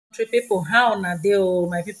Country people, how na dey oh,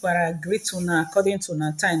 my people are greet una according to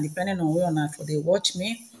una time, depending on where una for dey watch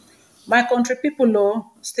me. My country people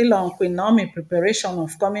oh, still on Queen Naomi preparation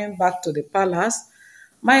of coming back to the palace.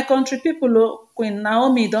 My country people oh, Queen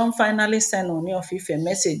Naomi don finally send Ooni of Ife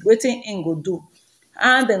message wetin im go do,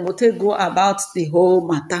 and dem go take go about the whole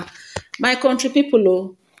matter. My country people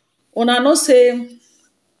oh, una know say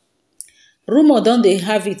rumour don dey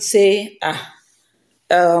have it say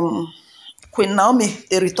Queen Naomi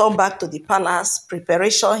dey return back to the palace,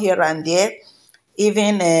 preparation here and there.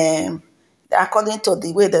 Even according to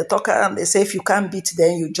the way they talk, they say if you can't beat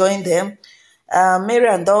them, you join them.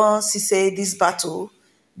 Mariam don see say this battle,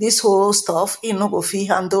 this whole stuff, e no go fit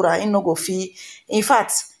handle her, e no go fit. In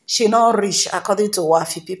fact, she not reach according to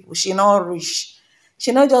Wafi people. She not reach.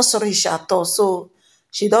 She not just reach at all. So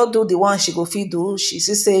she don't do the one she go fit do. She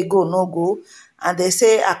still say go, no go. And they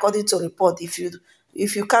say according to report,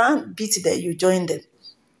 if you can't beat them, you join them.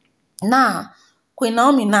 Now, Queen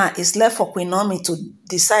Naomi now is left for Queen Naomi to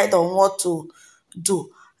decide on what to do.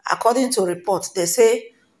 According to report, they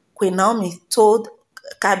say Queen Naomi told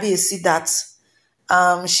Kabiyesi that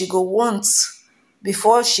she go want,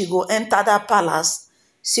 before she go enter that palace,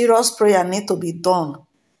 serious prayer need to be done.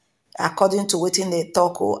 According to wetin they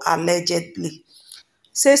talk, allegedly.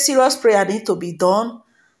 Say serious prayer need to be done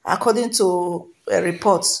according to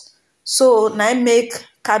reports. So now make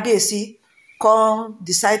Kabiyesi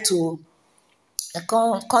decide to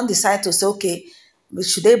say, okay,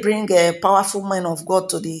 should they bring a powerful man of God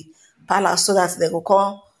to the palace so that they go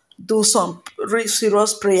come do some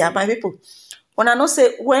serious prayer. My people, when I know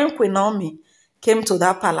say when Queen Naomi came to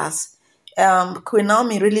that palace, Queen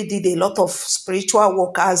Naomi really did a lot of spiritual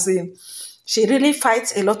work, as in she really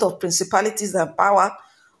fights a lot of principalities and power.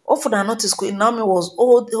 Often I noticed Queen Naomi was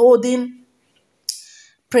holding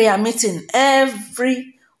prayer meeting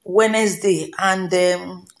every Wednesday, and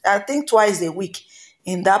I think twice a week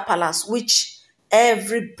in that palace, which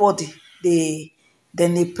everybody they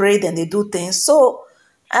pray, then they do things. So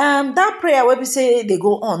that prayer where we say they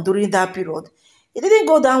go on during that period, it didn't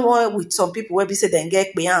go down well with some people where we say they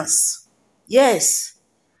get beans. Yes,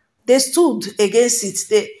 they stood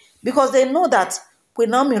against it. Because they know that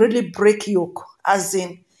Queen Naomi really break yoke, as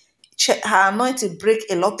in her anointing break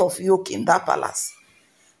a lot of yoke in that palace.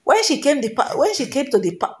 When she came to the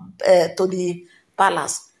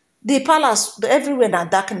palace everywhere na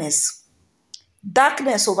darkness.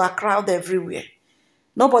 Darkness overcrowd everywhere.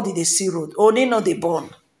 Nobody dey see road. Ooni no dey born.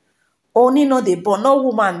 Ooni no dey born. No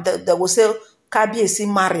woman that will say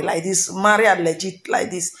Kabiyesi marry like this, marry and legit like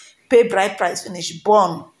this, pay bride price finish,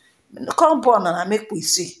 born. Come born and I make we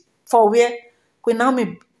see. For where Queen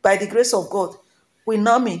Naomi, by the grace of God, Queen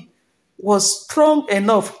Naomi was strong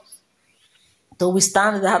enough to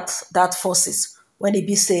withstand that forces. When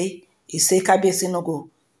he say Kabiyesi no go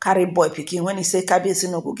carry boy pikin, when he say Kabiyesi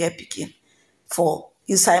no go get pikin for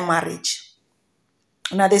inside marriage.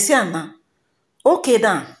 Now they say now, okay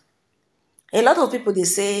then. A lot of people they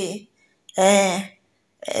say,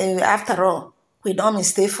 after all, we don't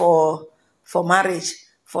stay for marriage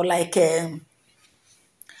for like a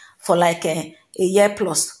year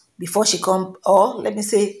plus before she come, or let me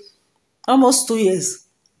say almost 2 years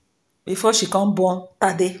before she come born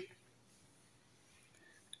Tade.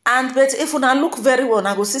 And but if una look very well,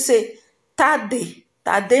 I go see say Tade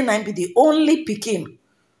na be the only pikin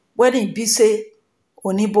when it be say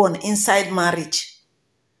only born inside marriage.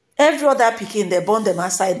 Every other pikin they born them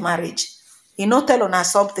outside marriage. E no tell una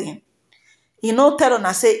something. E no tell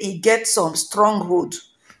una say e get some stronghold.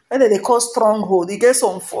 Whether they call stronghold, e get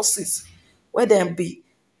some forces where them be,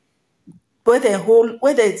 where they hold,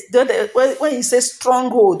 when you say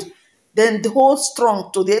stronghold, then the hold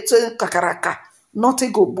strong to the kakaraka,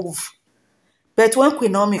 nothing go move. But when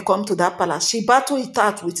Queen Naomi come to that palace, she battle it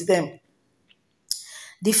out with them.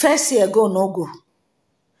 The first year go no go.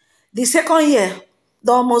 The second year,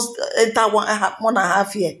 they almost enter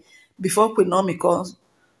 1.5 year before Queen Naomi come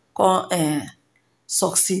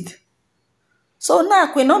succeed. So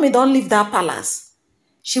now Queen Naomi don't leave that palace.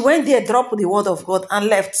 She went there, dropped the word of God, and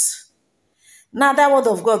left. Now that word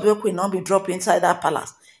of God where Queen Naomi drop inside that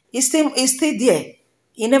palace, it's still there.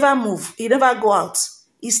 He never move. He never go out.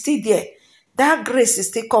 He's still there. That grace is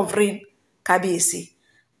still covering Kabiyesi.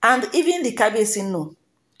 And even the Kabiyesi know.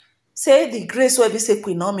 Say the grace where we say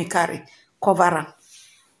Queen Naomi carry, cover her.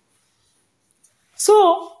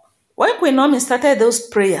 So, when Queen Naomi started those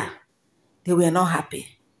prayer, they were not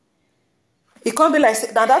happy. It can't be like,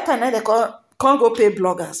 now that time they can't go pay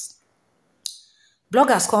bloggers.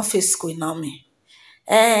 Bloggers can't face Queen Naomi.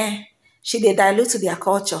 She dey dilute their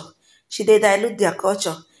culture. She dey dilute their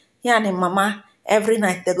culture. Here and in mama, every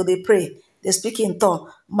night they go they pray. They speak in tongue.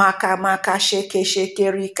 Maka maka sheke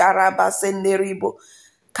shekeri karaba senderibo.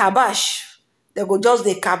 Kabash. They go just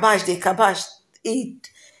the kabash, the kabash. It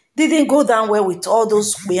didn't go down well with all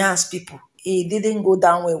those Queen's people. It didn't go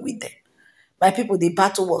down well with them. My people, the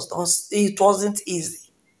battle it wasn't easy.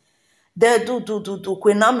 They do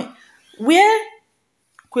Queen Naomi. Where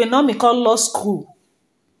Queen Naomi called law school.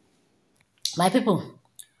 My people,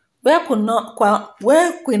 where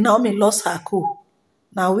Queen Naomi lost her cool.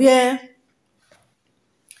 Now when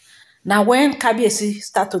Kabiyesi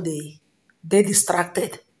start to they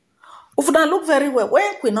distracted. If you look very well,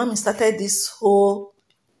 when Queen Naomi started this whole,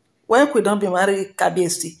 when Queen Naomi married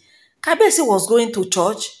Kabiyesi, Kabiyesi was going to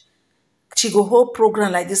church. She go hold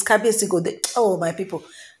program like this. Kabiyesi go there. Oh my people,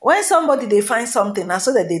 when somebody they find something, that's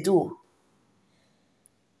so that they do.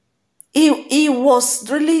 He was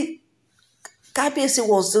really, Kabiyesi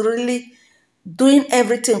was really doing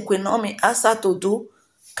everything Queen Naomi asked her to do.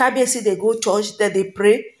 Kabiyesi they go church, then they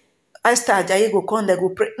pray. Esther Ajayi go come, they go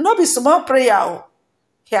pray. No be small prayer. Oh.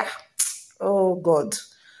 Yeah. Oh God.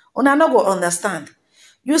 Una no go understand.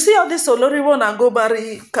 You see all this Olori wanna go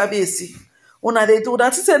marry Kabiyesi. Una they do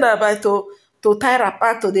that. Say that by to tie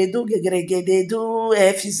wrapper, to they do gegerege, they do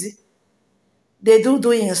FZ. They do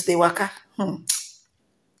doings, they waka.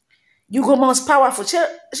 You go most powerful. She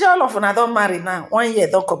all of una don't marry now. 1 year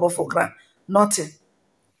don't come up for ground. Nothing.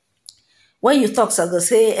 When you talk, so go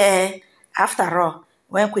say, after all,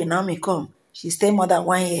 when Queen Naomi come, she stay more than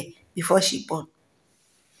 1 year before she born.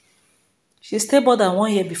 She stay more than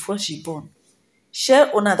 1 year before she born. She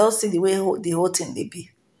una don't see the way the whole thing they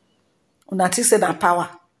be. Una think say that power.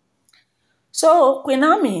 So Queen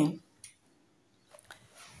Naomi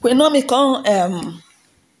come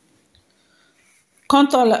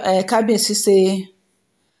tell Kabiyesi say,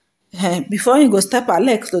 before you go step her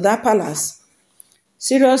leg to that palace,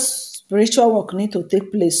 serious spiritual work need to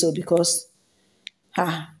take place. So because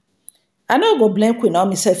I no go blame Queen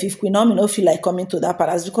Naomi sef if Queen Naomi no feel like coming to that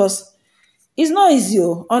palace, because it's not easy.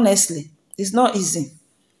 Honestly, it's not easy,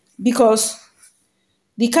 because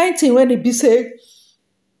the kind thing when it be say,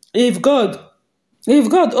 if God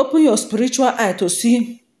open your spiritual eye to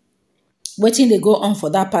see wetin dey go on for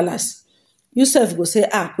that palace, you sef go say,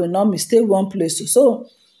 Queen Naomi stay one place. So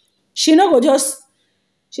she no go just,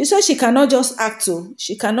 she say she cannot just act.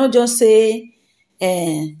 She cannot just say,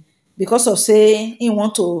 because of say he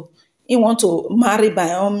want to marry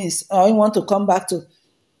by all means, or he want to come back to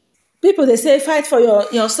people. They say fight for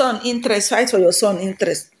your son interest, fight for your son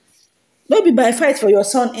interest. No be by fight for your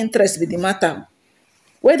son interest be the matter.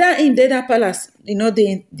 Whether in that palace, in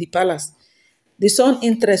the palace, the son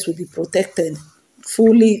interest will be protected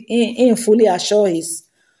fully. In fully assure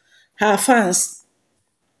her fans.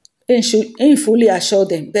 In fully assure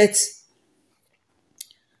them, but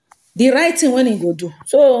the right thing when he go do.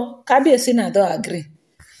 So Kabiyesi na don agree.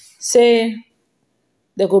 Say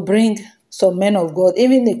they go bring some men of God.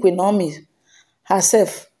 Even the Queen Naomi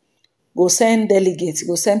herself go send delegates,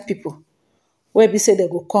 go send people where be say they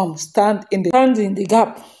go come stand in the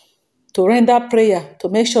gap to render prayer, to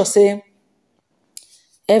make sure say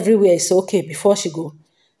everywhere is okay before she go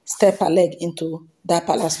step her leg into that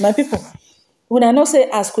palace. My people, when I know say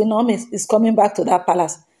as Queen Naomi is coming back to that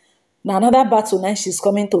palace, now another battle now she's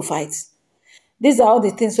coming to fight. These are all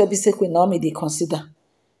the things where be say Queen Naomi they consider.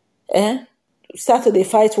 Start to dey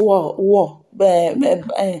fight war,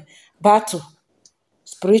 battle,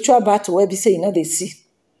 spiritual battle where be say they see.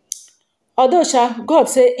 Although God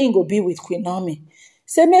say he go be with Queen Naomi.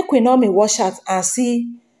 Say make Queen Naomi watch out and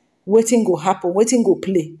see wetin go happen, wetin go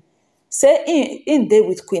play. Say in dey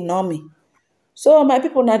with Queen Naomi. So my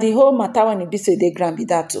people, now the whole matter when it be say they grand be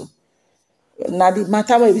that too. Now the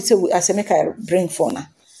matter when it be say I say make I bring for now.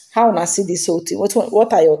 How una see this whole thing?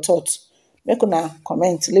 What are your thoughts? Make una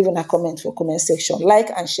comment, leave una comment for comment section. Like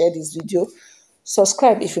and share this video.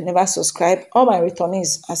 Subscribe if you never subscribe. All my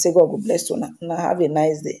returnees, I say God will bless you. Now have a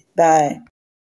nice day. Bye.